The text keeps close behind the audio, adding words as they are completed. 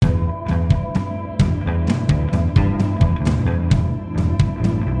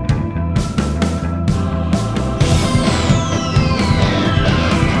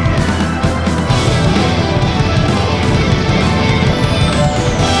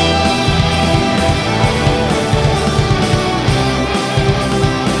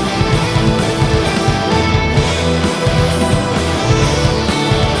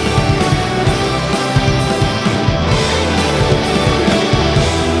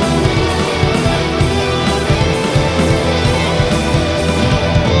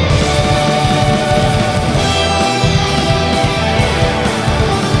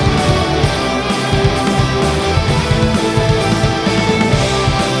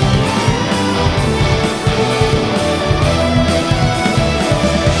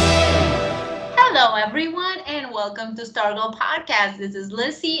welcome to Stargirl Podcast. This is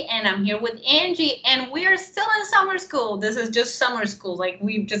Lissy, and I'm here with Angie, and we're still in summer school. This is just summer school. Like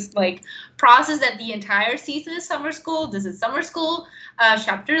we've just processed that the entire season is summer school. This is summer school,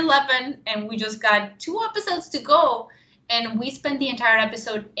 chapter 11, and we just got 2 episodes to go, and we spent the entire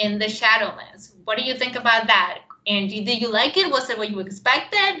episode in the Shadowlands. What do you think about that, Angie? Did you like it? Was it what you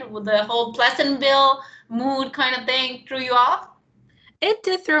expected? With the whole Pleasantville mood kind of thing threw you off? It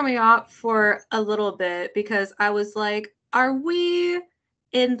did throw me off for a little bit because I was like, are we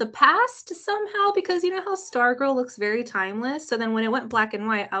in the past somehow? Because you know how Stargirl looks very timeless. So then when it went black and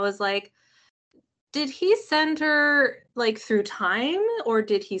white, I was like, did he send her through time, or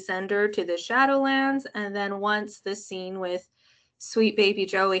did he send her to the Shadowlands? And then once the scene with sweet baby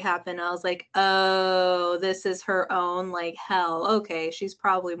Joey happened, I was like, oh, this is her own hell. Okay, she's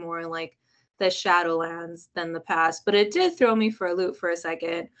probably more the Shadowlands than the past. But it did throw me for a loop for a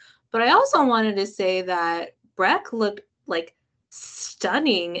second. But I also wanted to say that Breck looked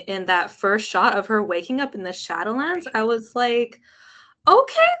stunning in that first shot of her waking up in the Shadowlands. I was like,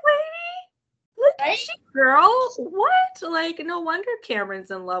 okay, lady, look at you, girl. What? No wonder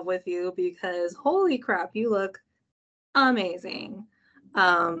Cameron's in love with you, because holy crap, you look amazing.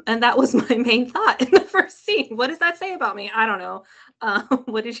 And that was my main thought in the first scene. What does that say about me? I don't know.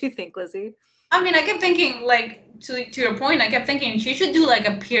 What did you think, Lizzie? I mean, I kept thinking, to your point, I kept thinking she should do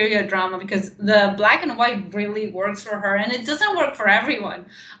a period drama, because the black and white really works for her, and it doesn't work for everyone.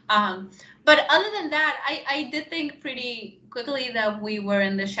 But other than that, I did think pretty quickly that we were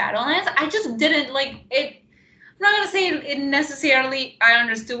in the Shadowlands. I just didn't like it. I'm not gonna say it necessarily. I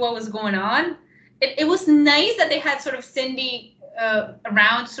understood what was going on. It was nice that they had sort of Cindy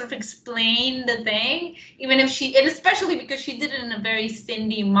around to sort of explain the thing, even if and especially because she did it in a very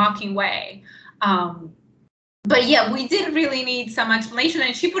Cindy mocking way. But yeah, we did really need some explanation,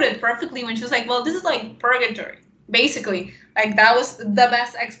 and she put it perfectly when she was like, well, this is like purgatory, basically. That was the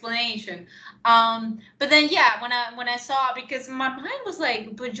best explanation. But then yeah, when I saw, because my mind was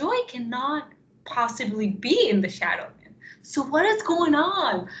like, but Joy cannot possibly be in the Shadowland. So what is going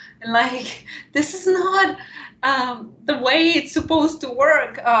on? And this is not the way it's supposed to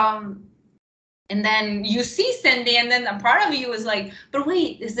work. And then you see Cindy, and then a part of you is like, but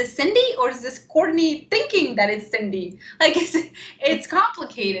wait, is this Cindy, or is this Courtney thinking that it's Cindy? It's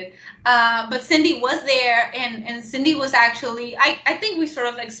complicated. But Cindy was there, and Cindy was actually, I think we sort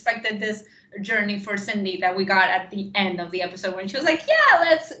of expected this journey for Cindy that we got at the end of the episode, when she was like,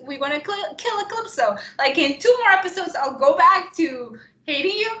 yeah, we want to kill Eclipso. In 2 more episodes, I'll go back to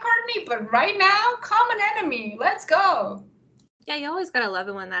hating you, Courtney, but right now, common enemy. Let's go. Yeah, you always gotta love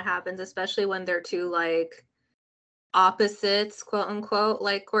it when that happens, especially when they're two opposites, quote unquote,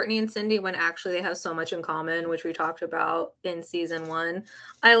 like Courtney and Cindy, when actually they have so much in common, which we talked about in season 1.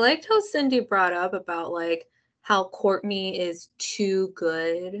 I liked how Cindy brought up about how Courtney is too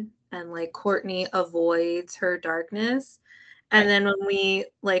good, and Courtney avoids her darkness. And then when we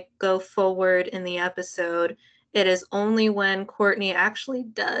go forward in the episode, it is only when Courtney actually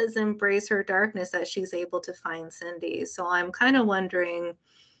does embrace her darkness that she's able to find Cindy. So I'm kind of wondering,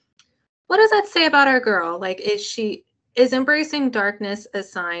 what does that say about our girl? Is embracing darkness a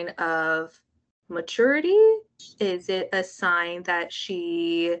sign of maturity? Is it a sign that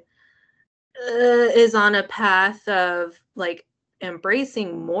she is on a path of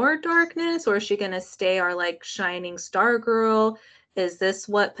embracing more darkness, or is she going to stay our shining star girl? Is this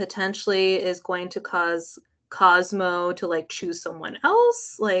what potentially is going to cause Cosmo to choose someone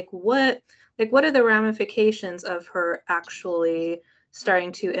else? What are the ramifications of her actually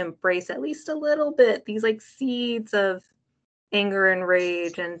starting to embrace at least a little bit these seeds of anger and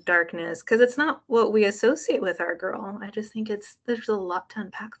rage and darkness? Because it's not what we associate with our girl. I just think there's a lot to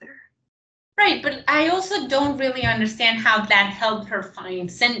unpack there. Right, but I also don't really understand how that helped her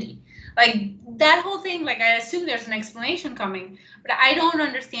find Cindy. That whole thing, I assume there's an explanation coming, but I don't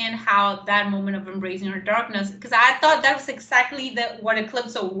understand how that moment of embracing her darkness, because I thought that was exactly what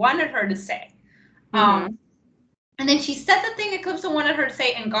Eclipso wanted her to say. And then she said the thing Eclipso wanted her to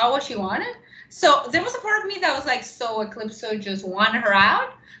say and got what she wanted. So there was a part of me that was like, so Eclipso just wanted her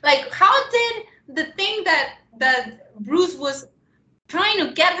out? How did the thing that Bruce was trying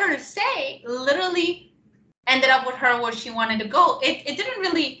to get her to say literally ended up with her where she wanted to go? It didn't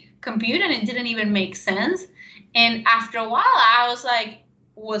really compute, and it didn't even make sense. And after a while, I was like,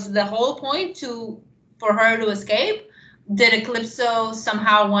 was the whole point for her to escape? Did Eclipso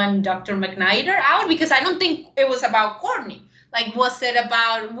somehow want Dr. McNider out? Because I don't think it was about Courtney. Was it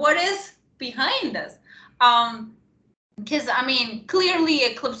about what is behind this? Because, clearly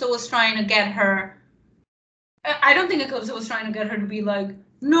Eclipso was trying to get her. I don't think Eclipso was trying to get her to be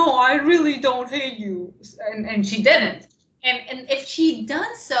no, I really don't hate you. And she didn't. And if she'd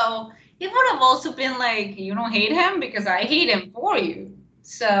done so, it would have also been like, you don't hate him because I hate him for you.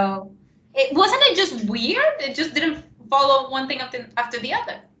 So it wasn't it just weird? It just didn't follow one thing after the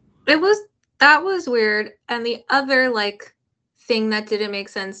other. That was weird. And the other like thing that didn't make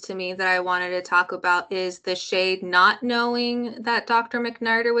sense to me that I wanted to talk about is the Shade not knowing that Dr.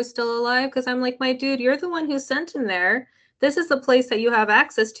 McNider was still alive. Because I'm like, my dude, you're the one who sent him there. This is the place that you have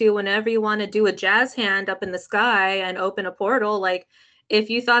access to whenever you want to do a jazz hand up in the sky and open a portal. Like, if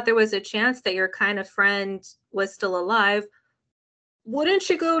you thought there was a chance that your kind of friend was still alive, wouldn't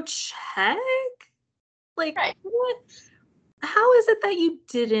you go check? Like, Right. what? How is it that you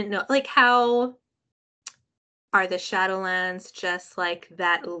didn't know? Like, how are the Shadowlands just like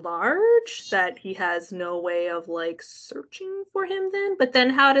that large that he has no way of like searching for him then? But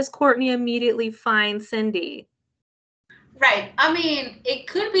then how does Courtney immediately find Cindy? Right. I mean, it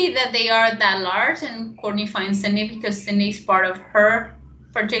could be that they are that large and Courtney finds Cindy because Cindy's part of her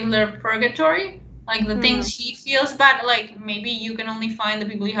particular purgatory. Like the things she feels bad, like maybe you can only find the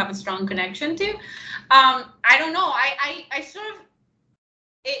people you have a strong connection to. I don't know. I sort of,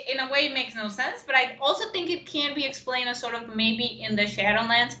 in a way, it makes no sense, but I also think it can be explained as sort of maybe in the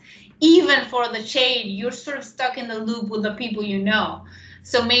Shadowlands, even for the Shade, you're sort of stuck in the loop with the people you know.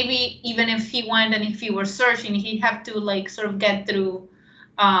 So maybe even if he went and if he were searching, he'd have to like sort of get through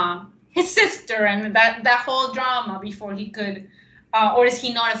his sister and that whole drama before he could, or is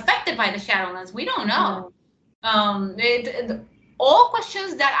he not affected by the Shadowlands? We don't know. All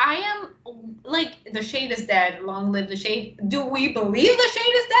questions that I am like, the Shade is dead. Long live the Shade. Do we believe the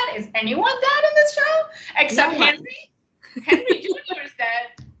Shade is dead? Is anyone dead in this show except No. Henry? Henry Jr. is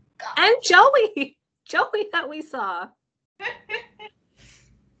dead. God. And Joey. Joey that we saw.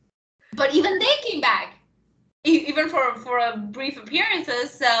 But even they came back, even for a brief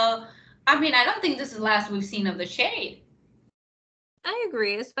appearances. So I mean, I don't think this is the last we've seen of the Shade. I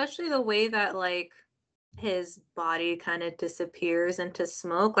agree, especially the way that like his body kind of disappears into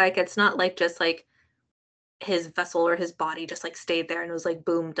smoke. Like it's not like just like his vessel or his body just like stayed there and it was like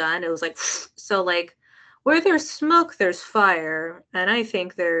boom done. It was like so like where there's smoke there's fire, and I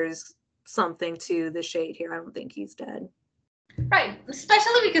think there's something to the Shade here. I don't think he's dead. Right,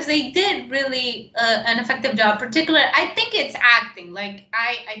 especially because they did really an effective job. Particularly, I think it's acting. Like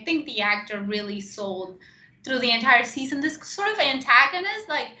I think the actor really sold through the entire season. This sort of antagonist,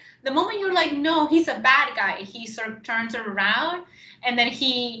 like the moment you're like, no, he's a bad guy, he sort of turns around, and then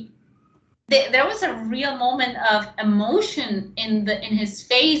there was a real moment of emotion in his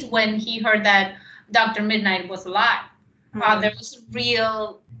face when he heard that Dr. Midnight was alive. There was a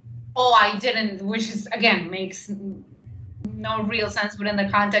real, oh, I didn't, which is again makes no real sense within the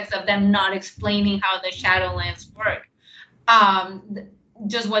context of them not explaining how the Shadowlands work.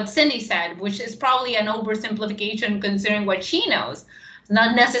 Just what Cindy said, which is probably an oversimplification considering what she knows,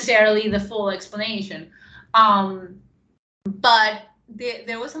 not necessarily the full explanation. But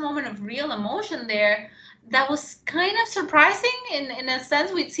there was a moment of real emotion there that was kind of surprising in a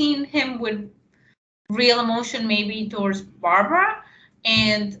sense. We'd seen him with real emotion maybe towards Barbara,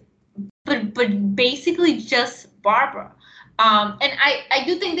 and but basically just Barbara. And I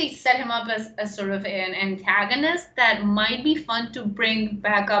do think they set him up as sort of an antagonist that might be fun to bring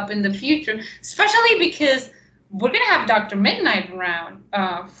back up in the future, especially because we're gonna have Dr. Midnight around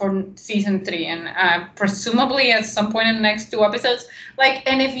for season 3, and presumably at some point in the next 2 episodes. Like,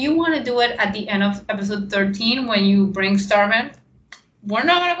 and if you want to do it at the end of episode 13 when you bring Starman, we're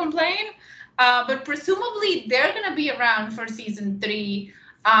not gonna complain. But presumably they're gonna be around for season 3,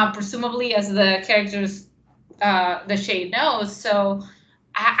 presumably as the characters the Shade knows. So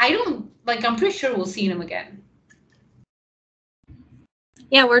I don't like. I'm pretty sure we'll see him again.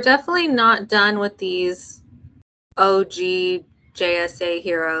 Yeah, we're definitely not done with these OG JSA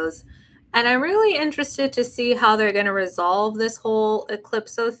heroes. And I'm really interested to see how they're going to resolve this whole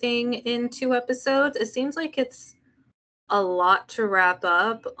Eclipso thing in 2 episodes. It seems like it's a lot to wrap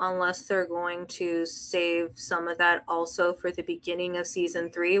up unless they're going to save some of that also for the beginning of season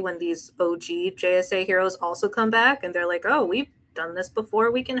 3 when these OG JSA heroes also come back and they're like, oh, we've done this before,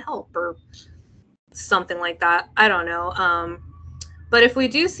 we can help, or something like that. I don't know. But if we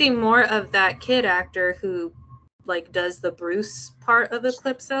do see more of that kid actor who like does the Bruce part of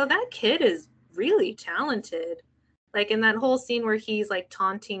Eclipso, that kid is really talented. Like in that whole scene where he's like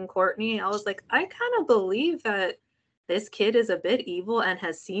taunting Courtney, I was like, I kind of believe that this kid is a bit evil and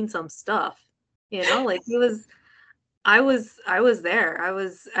has seen some stuff. You know, like I was there. I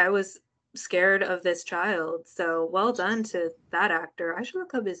was scared of this child. So well done to that actor. I should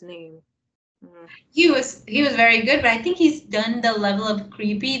look up his name. He was very good, but I think he's done the level of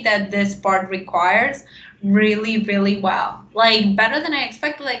creepy that this part requires really, really well. Like better than I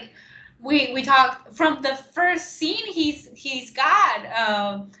expected. Like we talked from the first scene he's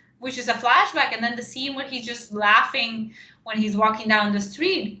got, which is a flashback, and then the scene where he's just laughing when he's walking down the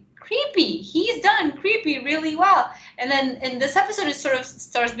street. Creepy. He's done creepy really well. And then in this episode, it sort of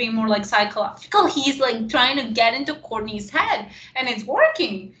starts being more like psychological. He's like trying to get into Courtney's head, and it's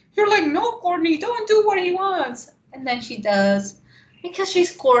working. You're like, no, Courtney, don't do what he wants. And then she does because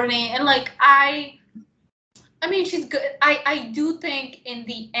she's Courtney. And like, I mean, she's good. I do think in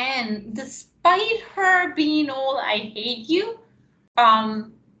the end, despite her being all I hate you,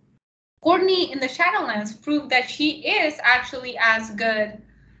 um, Courtney in the Shadowlands proved that she is actually as good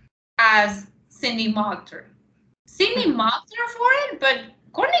as Cindy mocked her. Cindy mocked her for it, but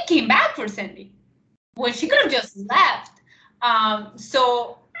Courtney came back for Cindy when she could have just left.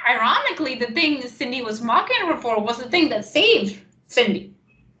 So ironically, the thing Cindy was mocking her for was the thing that saved Cindy.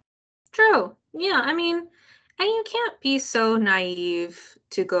 True. Yeah, I mean, and you can't be so naive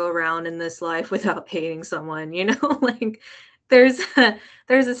to go around in this life without hating someone, you know? Like there's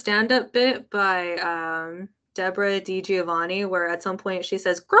a stand-up bit by Deborah DiGiovanni where at some point she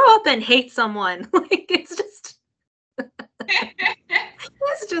says, "Grow up and hate someone." Like it's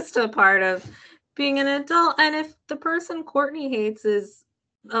just a part of being an adult. And if the person Courtney hates is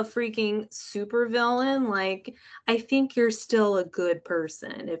a freaking super villain, like I think you're still a good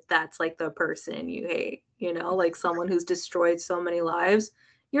person if that's like the person you hate, you know, like someone who's destroyed so many lives.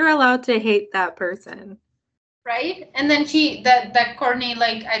 You're allowed to hate that person. Right? And then that Courtney,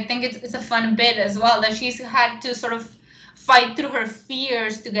 like, I think it's a fun bit as well that she's had to sort of fight through her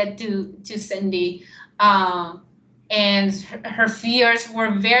fears to get to Cindy. Um, and her fears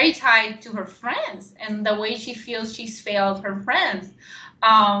were very tied to her friends and the way she feels she's failed her friends.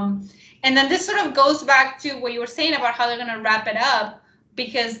 Um, and then this sort of goes back to what you were saying about how they're going to wrap it up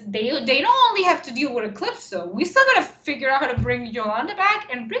because they don't only have to deal with Eclipse, we still got to figure out how to bring Yolanda back.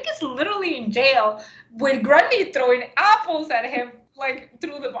 And Rick is literally in jail with Grundy throwing apples at him like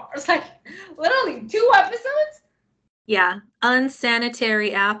through the bars. Like literally 2 episodes. Yeah,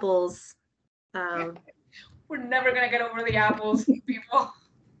 unsanitary apples. We're never gonna get over the apples, people.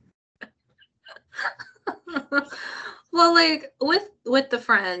 Well, like with the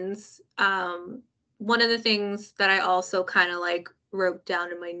friends, one of the things that I also kind of like wrote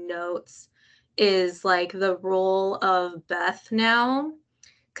down in my notes is like the role of Beth now.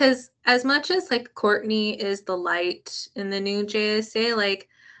 Because as much as like Courtney is the light in the new JSA, like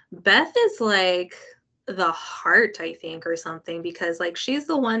Beth is like the heart, I think, or something, because like she's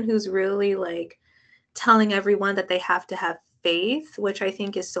the one who's really like telling everyone that they have to have faith, which I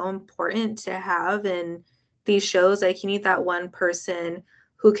think is so important to have in these shows. Like you need that one person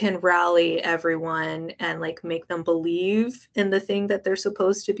who can rally everyone and like make them believe in the thing that they're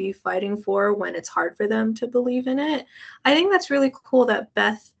supposed to be fighting for when it's hard for them to believe in it. I think that's really cool that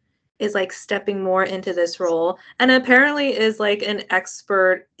Beth is like stepping more into this role and apparently is like an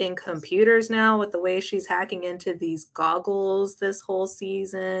expert in computers now with the way she's hacking into these goggles this whole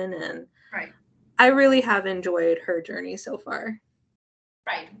season. And Right. I really have enjoyed her journey so far.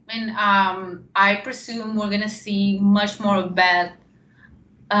 Right. And I presume we're gonna see much more of Beth.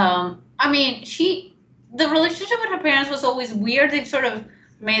 I mean, the relationship with her parents was always weird. They've sort of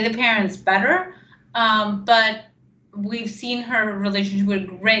made the parents better, but we've seen her relationship with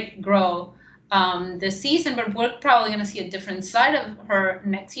Rick grow this season. But we're probably gonna see a different side of her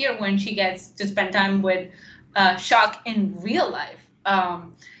next year when she gets to spend time with Shock in real life.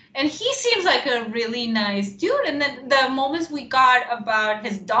 And he seems like a really nice dude. And then the moments we got about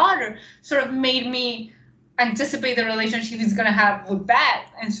his daughter sort of made me anticipate the relationship he's gonna have with Beth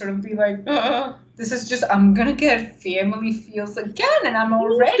and sort of be like, this is just I'm gonna get family feels again, and I'm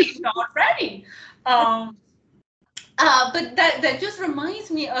already not ready. Um, but that just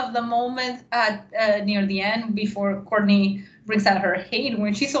reminds me of the moment at near the end before Courtney brings out her hate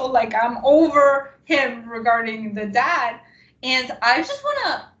when she's all like, "I'm over him" regarding the dad, and I just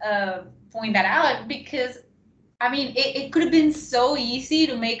want to point that out because I mean it could have been so easy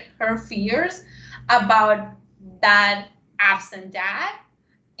to make her fears about that absent dad,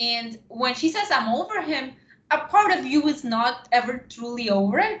 and when she says I'm over him, a part of you is not ever truly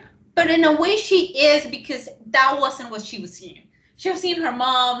over it. But in a way, she is because that wasn't what she was seeing. She was seeing her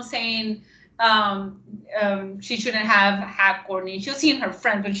mom saying she shouldn't have had Courtney. She was seeing her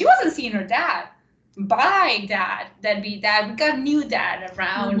friend, but she wasn't seeing her dad. Bye, dad. Deadbeat dad. We got new dad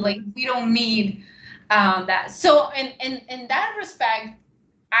around. Mm-hmm. Like we don't need that. So in that respect,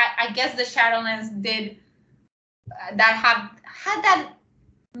 I guess the Shadowlands did that have had that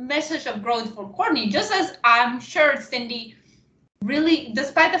message of growth for Courtney, just as I'm sure Cindy really,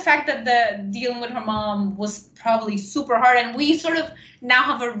 despite the fact that the dealing with her mom was probably super hard, and we sort of now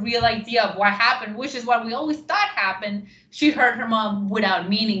have a real idea of what happened, which is what we always thought happened. She hurt her mom without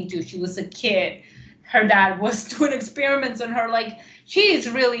meaning to. She was a kid. Her dad was doing experiments on her. Like, she is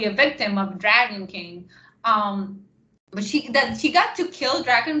really a victim of Dragon King. But she got to kill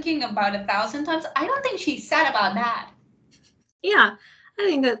Dragon King about 1,000 times. I don't think she's sad about that. Yeah, I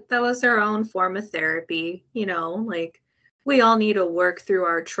think that was her own form of therapy. Like, we all need to work through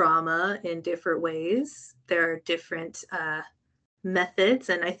our trauma in different ways. There are different methods,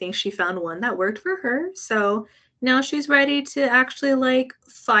 and I think she found one that worked for her. So now she's ready to actually like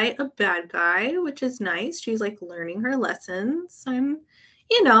fight a bad guy, which is nice. She's like learning her lessons. I'm,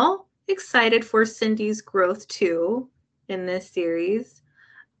 excited for Cindy's growth too in this series.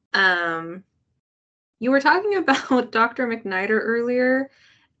 You were talking about Dr. McNider earlier,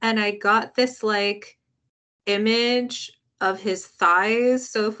 and I got this like image of his thighs.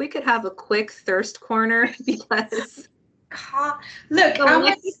 So if we could have a quick thirst corner, because look,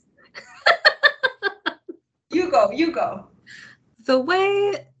 you go. The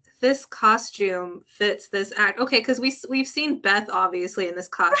way this costume fits this act. Okay, because we've seen Beth obviously in this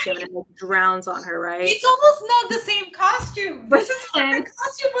costume, right, and it drowns on her, right? It's almost not the same costume. This is what the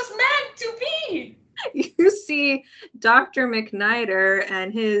costume was meant to be. You see Dr. McNider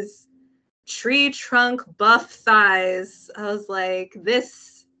and his tree trunk buff thighs. I was like,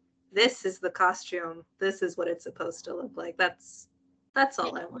 this is the costume. This is what it's supposed to look like. That's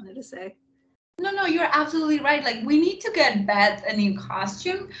all I wanted to say. No, you're absolutely right. Like, we need to get Beth a new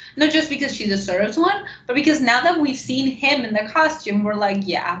costume, not just because she deserves one, but because now that we've seen him in the costume, we're like,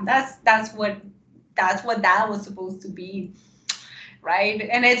 yeah, that's what that was supposed to be, right?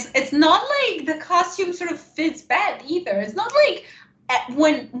 And it's not like the costume sort of fits Beth either. It's not like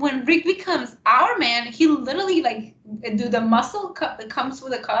when Rick becomes our man, he literally like the muscle comes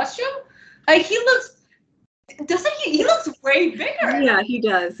with a costume. Like, he looks. Doesn't he? He looks way bigger. Yeah, he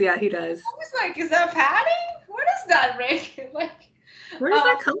does. I was like, is that padding? What is that, Rick? Like, where does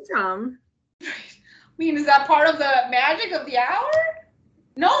that come from? I mean, is that part of the magic of the hour?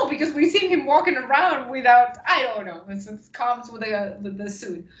 No, because we've seen him walking around without. I don't know. It comes with the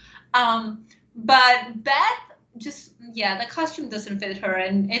suit. But Beth just, the costume doesn't fit her,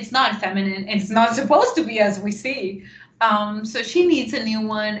 and it's not feminine. It's not supposed to be, as we see. So she needs a new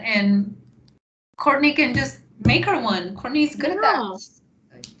one, and Courtney can just make her one. Courtney's good at that.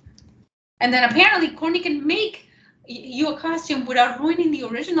 And then apparently Courtney can make you a costume without ruining the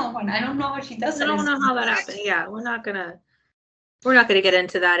original one. I don't know how she does it. I don't know how that happened. Yeah, we're not gonna get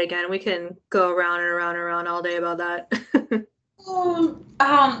into that again. We can go around and around and around all day about that.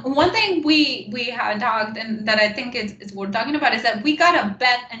 One thing we have talked, and that I think is worth talking about, is that we got a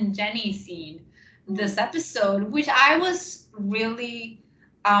Beth and Jenny scene this episode, which I was really.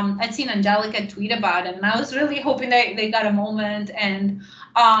 I'd seen Angelica tweet about it, and I was really hoping they got a moment. And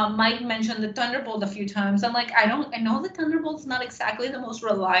Mike mentioned the Thunderbolt a few times. I'm like, I know the Thunderbolt's not exactly the most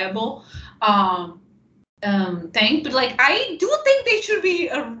reliable thing, but like, I do think they should be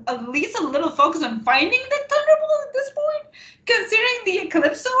at least a little focused on finding the Thunderbolt at this point, considering the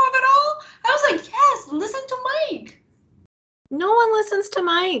Eclipso of it all. I was like, yes, listen to Mike. No one listens to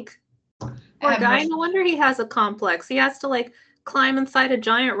Mike. Poor guy. No wonder he has a complex. He has to like climb inside a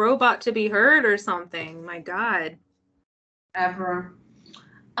giant robot to be heard or something. My God. Ever.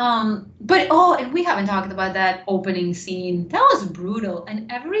 But and we haven't talked about that opening scene. That was brutal,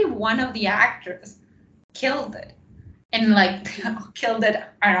 and every one of the actors killed it. And like killed it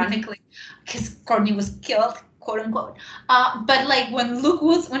ironically, because Courtney was killed, quote unquote. But like when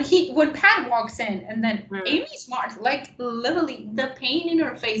Pat walks in, and then Amy Smart, like literally the pain in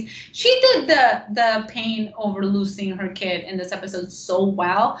her face. She did the pain over losing her kid in this episode so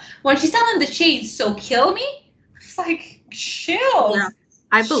well. When she's telling the shades, "So kill me," it's like chills. Yeah,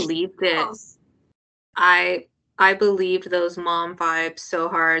 I believed it. I believed those mom vibes so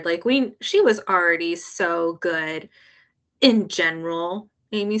hard. Like she was already so good in general,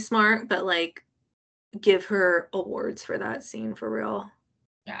 Amy Smart, but like, give her awards for that scene for real.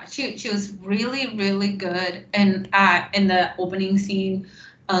 Yeah, she was really, really good. And in the opening scene,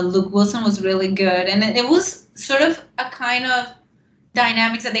 Luke Wilson was really good. And it was sort of a kind of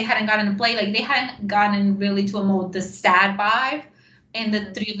dynamics that they hadn't gotten to play. Like, they hadn't gotten really to emote the sad vibe. And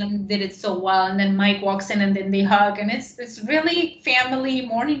the three of them did it so well. And then Mike walks in, and then they hug. And it's really family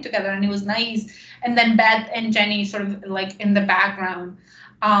mourning together. And it was nice. And then Beth and Jenny sort of like in the background.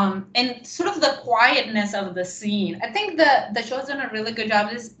 And sort of the quietness of the scene. I think the show's done a really good job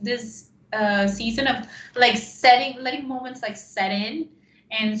this season of like letting moments like set in,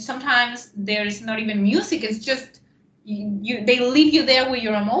 and sometimes there's not even music. It's just they leave you there with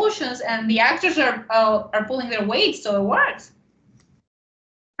your emotions, and the actors are pulling their weight, so it works.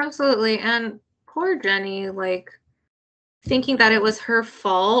 Absolutely. And poor Jenny, like, thinking that it was her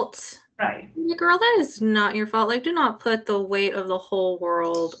fault. Right. Girl, that is not your fault. Like, do not put the weight of the whole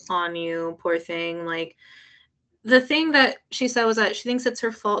world on you, poor thing. Like, the thing that she said was that she thinks it's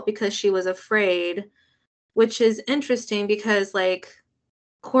her fault because she was afraid, which is interesting because, like,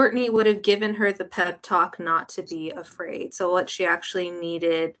 Courtney would have given her the pep talk not to be afraid. So what she actually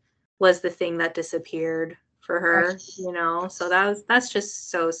needed was the thing that disappeared for her, you know? So that's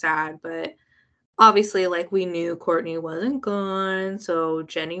just so sad. But obviously, like, we knew Courtney wasn't gone, so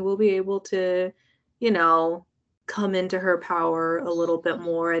Jenny will be able to, you know, come into her power a little bit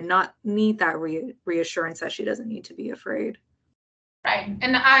more and not need that reassurance that she doesn't need to be afraid. Right,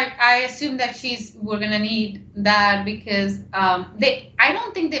 and I assume that we're gonna need that because I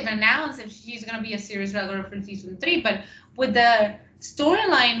don't think they've announced if she's gonna be a series regular for season 3, but with the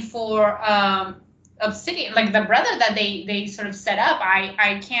storyline for Obsidian, like the brother that they sort of set up,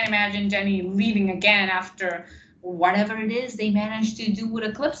 I can't imagine Jenny leaving again after whatever it is they managed to do with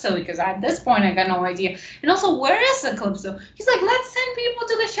Eclipso, because at this point I got no idea. And also, where is Eclipso? He's like, let's send people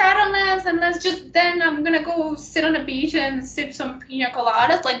to the Shadowlands and then I'm gonna go sit on the beach and sip some pina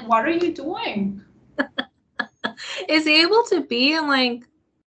coladas. Like, what are you doing? Is he able to be in, like,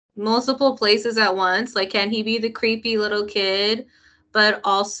 multiple places at once? Like, can he be the creepy little kid, but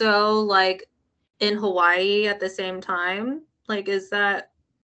also, like, in Hawaii at the same time? Like, is that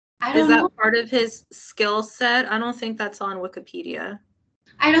part of his skill set? I don't think that's on Wikipedia.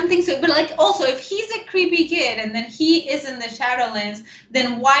 I don't think so. But like, also, if he's a creepy kid and then he is in the Shadowlands,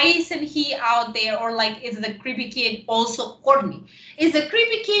 then why isn't he out there? Or like, is the creepy kid also Courtney? Is the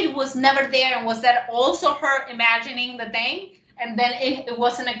creepy kid was never there, and was that also her imagining the thing? And then it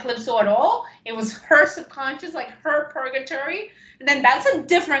wasn't Eclipso at all. It was her subconscious, like her purgatory. And then that's a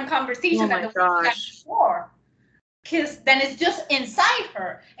different conversation than the one we had before. Because then it's just inside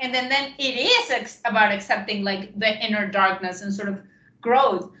her, and then it is about accepting like the inner darkness and sort of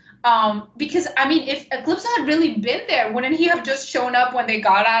growth. Because I mean, if Eclipse had really been there, wouldn't he have just shown up when they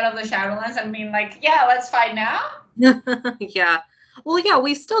got out of the Shadowlands and been like, yeah, let's fight now? Yeah. Well, yeah,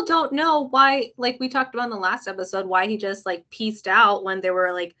 we still don't know why, like we talked about in the last episode, why he just like pieced out when there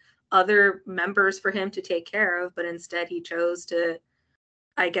were like other members for him to take care of, but instead he chose to,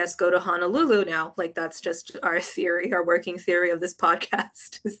 I guess, go to Honolulu now. Like, that's just our theory, our working theory of this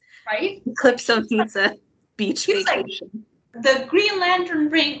podcast. Right? Eclipso needs a beach vacation. Like, the Green Lantern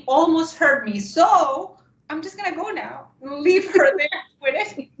ring almost hurt me, so I'm just gonna go now. Leave her there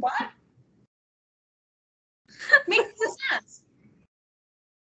with it. What? Makes no sense.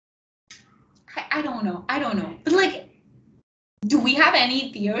 I don't know. But like, do we have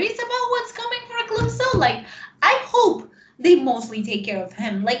any theories about what's coming for Eclipso? Like, I hope they mostly take care of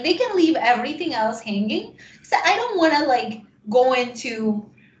him. Like, they can leave everything else hanging. So I don't want to like go into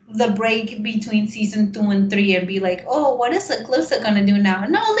the break between season 2 and 3 and be like, oh, what is Eclipso gonna do now?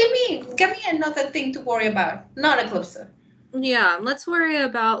 No, give me another thing to worry about. Not Eclipso. Yeah, let's worry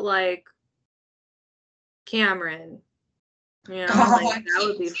about like Cameron. You know, like, that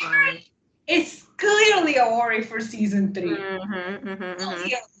would be fun. It's clearly a worry for season 3.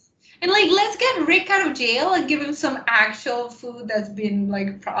 And like, let's get Rick out of jail and give him some actual food that's been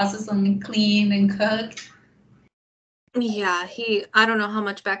like processed and cleaned and cooked. Yeah, I don't know how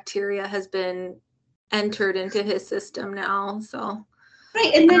much bacteria has been entered into his system now, so.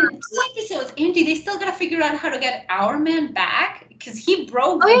 Right, and then 2 episodes, Angie, they still gotta figure out how to get Our Man back, because he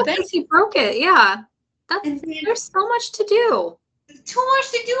broke because he broke it, yeah. There's so much to do. Too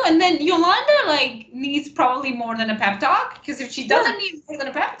much to do, and then Yolanda like needs probably more than a pep talk, because if she doesn't need more than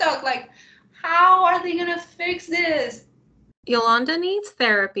a pep talk, like, how are they gonna fix this? Yolanda needs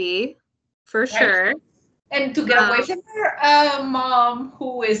therapy, for sure. And to get away from her mom,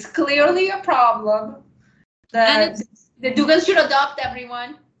 who is clearly a problem. The Dugans should adopt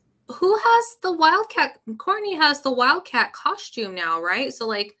everyone. Who has the Wildcat? Courtney has the Wildcat costume now, right? So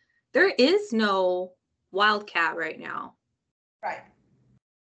like, there is no Wildcat right now. Right.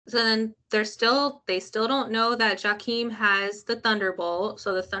 So then they still don't know that Jakeem has the Thunderbolt.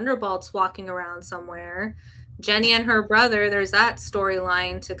 So the Thunderbolt's walking around somewhere. Jenny and her brother, there's that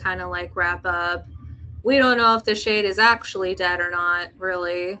storyline to kind of like wrap up. We don't know if the Shade is actually dead or not,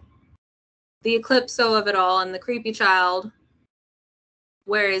 really. The Eclipso of it all and the creepy child.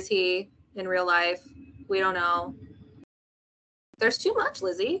 Where is he in real life? We don't know. There's too much,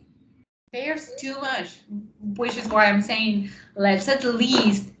 Lizzie. There's too much, which is why I'm saying let's at the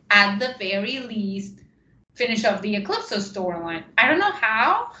very least, finish up the Eclipso storyline. I don't know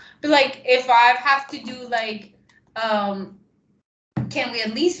how, but like if I have to do like, can we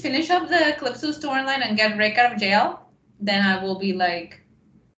at least finish up the Eclipso storyline and get Rick out of jail? Then I will be like,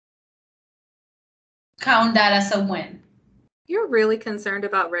 count that as a win. You're really concerned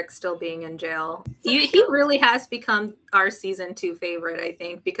about Rick still being in jail. He really has become our season 2 favorite, I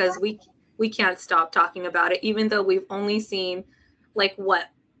think, because we can't stop talking about it, even though we've only seen like what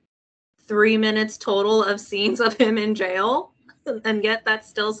 3 minutes total of scenes of him in jail, and yet that's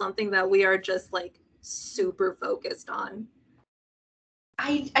still something that we are just like super focused on.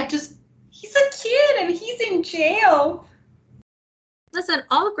 I just, he's a kid and he's in jail. Listen,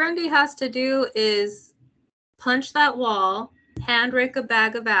 all Grundy has to do is punch that wall, hand Rick a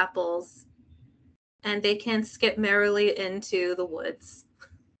bag of apples, and they can skip merrily into the woods.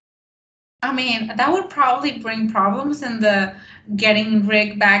 I mean, that would probably bring problems in the getting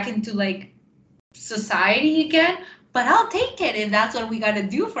Rick back into like society again, but I'll take it if that's what we got to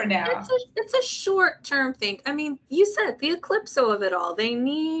do for now. It's a short-term thing. I mean, you said the Eclipso of it all. They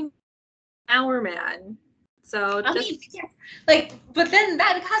need our man. So I mean, yeah. Like, but then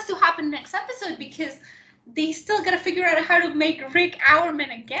that has to happen next episode because they still gotta figure out how to make Rick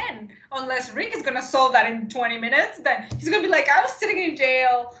Hourman again. Unless Rick is gonna solve that in 20 minutes, then he's gonna be like, I was sitting in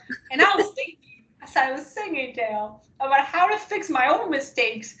jail and I was thinking as I was sitting in jail about how to fix my own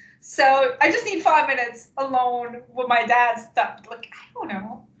mistakes. So I just need 5 minutes alone with my dad's stuff. Like, I don't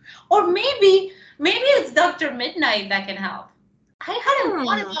know. Or maybe it's Dr. Midnight that can help. I hadn't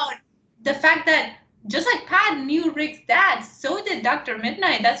thought about the fact that just like Pat knew Rick's dad, so did Dr.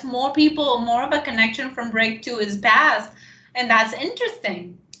 Midnight. That's more people, more of a connection from Rick to his past. And that's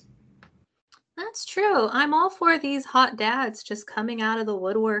interesting. That's true. I'm all for these hot dads just coming out of the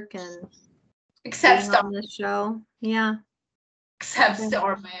woodwork and except Starman on the show. Yeah. Except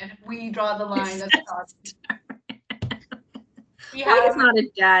Starman. We draw the line at Starman. He's not a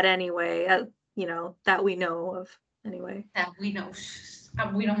dad anyway, you know, that we know of anyway. That we know.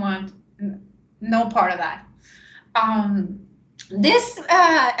 We don't want no part of that. This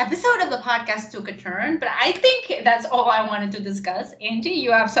episode of the podcast took a turn, but I think that's all I wanted to discuss. Angie,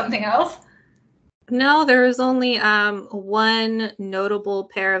 you have something else? No, there was only one notable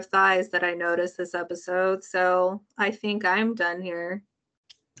pair of thighs that I noticed this episode, so I think I'm done here.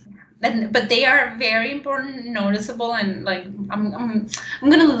 But they are very important, noticeable, and like I'm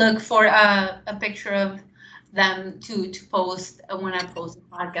gonna look for a picture of them to post when I post the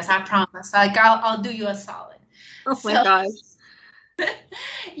podcast. I promise. Like I'll do you a solid. Oh my gosh.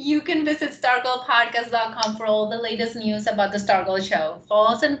 You can visit stargirlpodcast.com for all the latest news about the Stargirl show. Follow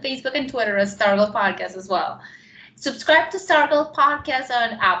us on Facebook and Twitter at Stargirl Podcast as well. Subscribe to Stargirl Podcast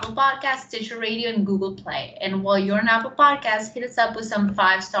on Apple Podcasts, Stitcher Radio, and Google Play. And while you're on Apple Podcasts, hit us up with some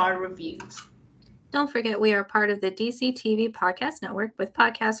 5-star reviews. Don't forget, we are part of the DC TV Podcast Network with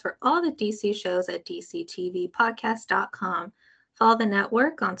podcasts for all the DC shows at dctvpodcast.com. Follow the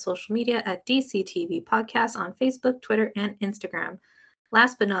network on social media at DCTV Podcast on Facebook, Twitter, and Instagram.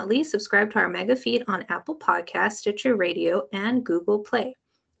 Last but not least, subscribe to our mega feed on Apple Podcasts, Stitcher Radio, and Google Play.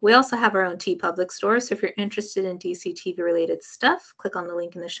 We also have our own TeePublic store, so if you're interested in DC TV related stuff, click on the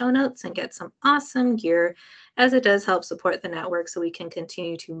link in the show notes and get some awesome gear, as it does help support the network so we can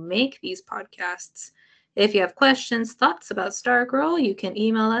continue to make these podcasts. If you have questions, thoughts about Stargirl, you can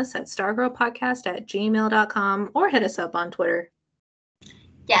email us at stargirlpodcast@gmail.com or hit us up on Twitter.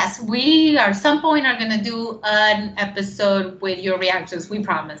 Yes, we at some point are going to do an episode with your reactions, we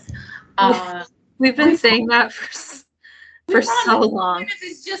promise. We've been saying that for so long.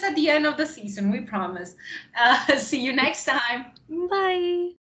 It's just at the end of the season, we promise. See you next time.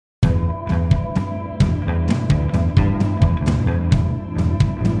 Bye.